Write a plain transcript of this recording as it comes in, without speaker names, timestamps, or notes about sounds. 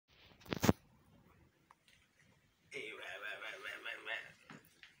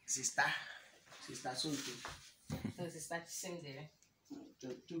Sister Sonto. No, sister Chinzere.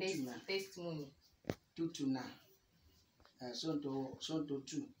 Tutuna. Testimony. Tutuna. Sonto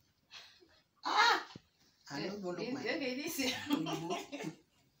 2. Ah! I don't go look my. Okay, this is.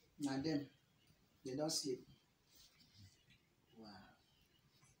 Now them, they don't sleep. Wow.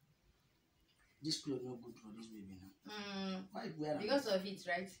 This clothes not good for this baby now. Why you wear Because of it,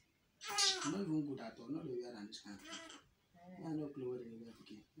 right? Not even good at all. Not the wear than this kind of clothes. I no clothes they wear.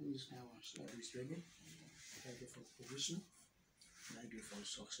 Okay. This kind of one. So this baby. Thank you for provision. Thank you for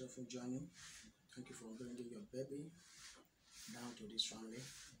successful journey. Thank you for bringing your baby down to this family.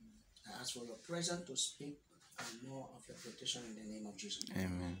 I ask for your presence to speak and more of your protection in the name of Jesus.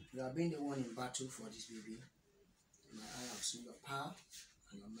 Amen. You have been the one in battle for this baby. And I have seen your power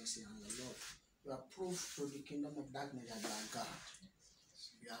and your mercy and your love. You have proved to the kingdom of darkness that you are God.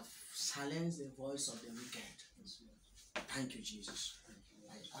 You have silenced the voice of the wicked. Thank you, Jesus.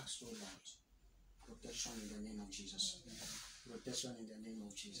 I ask, oh Lord, protection in the name of Jesus. Protection in the name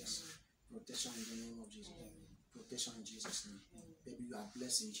of Jesus. Protection in the name of Jesus. Protection in Jesus' name. Baby, you are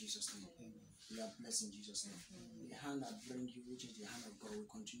blessed in Jesus' name. You are blessed in Jesus' name. The hand that brings you, which is the hand of God, will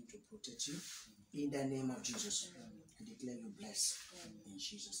continue to protect you in the name of Jesus. I declare you blessed. In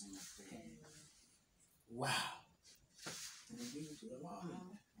Jesus' name I pray. Wow.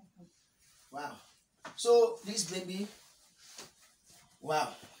 Wow. So this baby,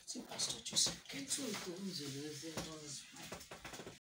 wow. See, Pastor Joseph.